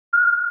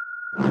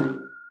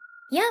Yum,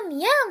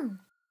 yum!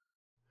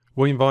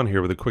 William Vaughn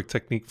here with a quick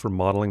technique for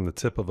modeling the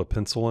tip of a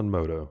pencil in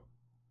Modo.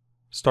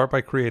 Start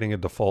by creating a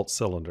default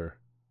cylinder.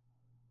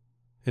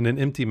 In an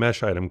empty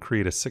mesh item,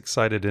 create a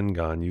 6-sided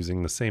n-gon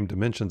using the same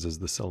dimensions as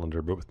the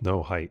cylinder but with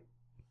no height.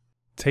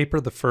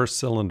 Taper the first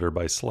cylinder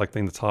by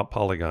selecting the top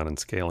polygon and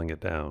scaling it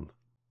down.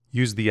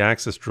 Use the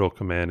axis drill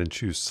command and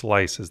choose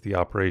Slice as the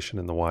operation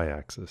in the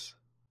y-axis.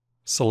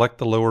 Select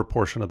the lower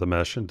portion of the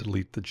mesh and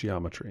delete the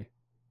geometry.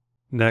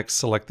 Next,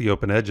 select the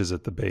open edges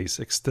at the base,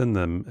 extend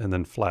them, and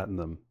then flatten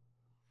them.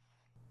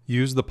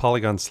 Use the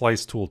Polygon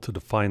Slice tool to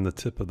define the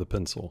tip of the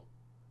pencil.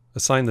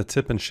 Assign the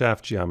tip and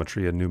shaft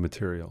geometry a new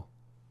material.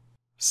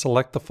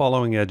 Select the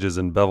following edges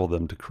and bevel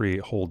them to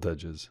create hold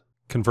edges.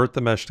 Convert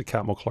the mesh to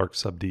Catmull-Clark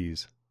sub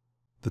Ds.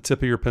 The tip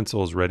of your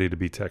pencil is ready to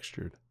be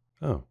textured.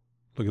 Oh,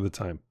 look at the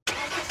time.